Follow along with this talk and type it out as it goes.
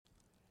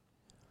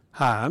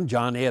Hi, I'm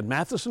John Ed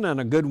Matheson, and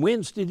a good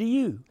Wednesday to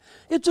you.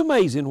 It's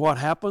amazing what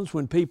happens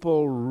when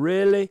people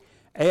really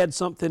add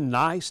something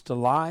nice to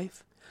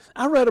life.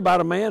 I read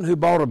about a man who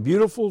bought a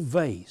beautiful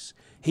vase.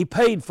 He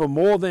paid for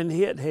more than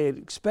he had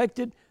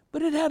expected,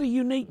 but it had a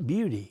unique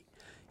beauty.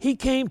 He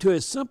came to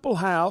his simple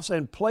house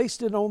and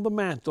placed it on the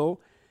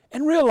mantel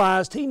and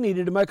realized he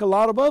needed to make a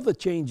lot of other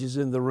changes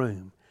in the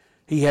room.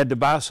 He had to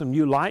buy some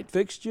new light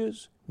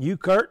fixtures, new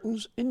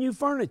curtains, and new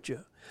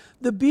furniture.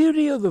 The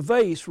beauty of the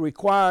vase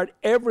required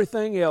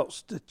everything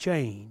else to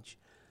change.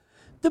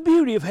 The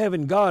beauty of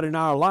having God in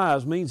our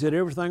lives means that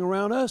everything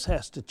around us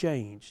has to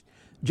change.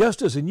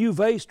 Just as a new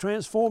vase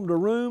transformed a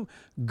room,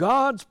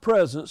 God's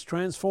presence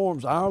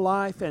transforms our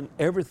life and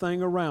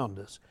everything around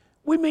us.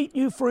 We meet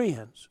new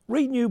friends,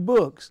 read new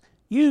books,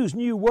 use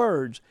new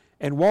words,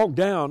 and walk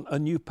down a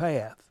new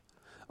path.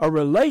 A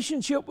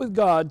relationship with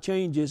God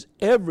changes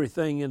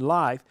everything in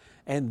life,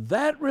 and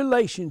that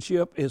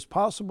relationship is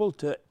possible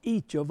to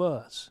each of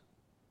us.